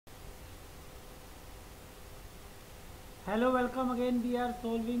Hello, welcome again. We are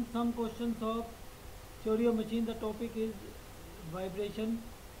solving some questions of theory of machine. The topic is vibration.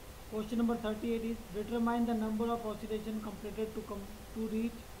 Question number 38 is determine the number of oscillation completed to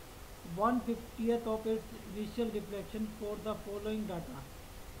reach 1/50th of its initial deflection for the following data.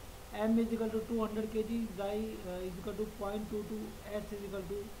 M is equal to 200 kg, Xi is equal to 0.22, S is equal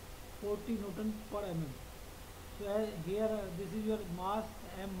to 40 Newton per mm. So here this is your mass,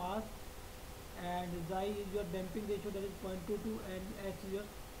 M mass, and Xi is your damping ratio, that is 0.22, and S is your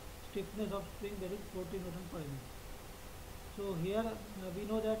stiffness of spring, that is 40 Newton per mm. So here we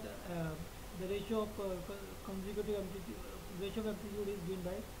know that the ratio of consecutive amplitude, ratio of amplitude is given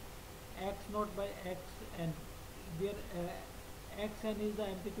by x naught by xn, where xn is the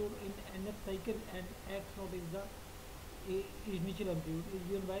amplitude in nth cycle and x naught is the initial amplitude, is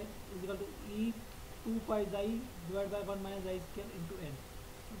given by is equal to e 2 pi xi divided by 1 minus xi scale into n.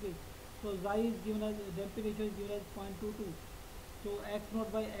 Okay, so xi is given as damping ratio is given as 0.22. So x naught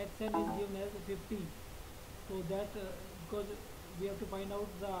by xn is given as 50. So that because we have to find out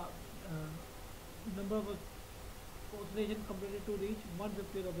the number of oscillation completed to reach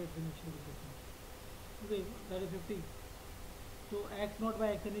 1/50 of its initial deflection. Okay, that is 50. So x naught by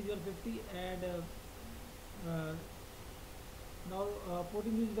xn is your 50, and uh, now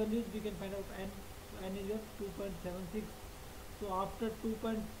putting these values we can find out n is your 2.76. So after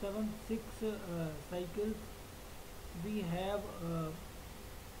 2.76 cycles we have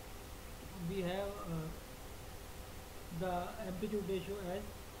we have the amplitude ratio as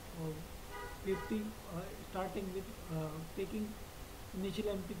 50, starting with taking initial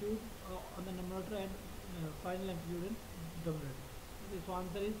amplitude on the numerator and final amplitude in denominator. Okay, so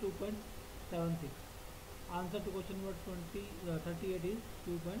answer is 2.76. Answer to question number 38 is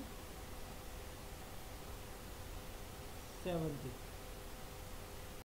 2.76.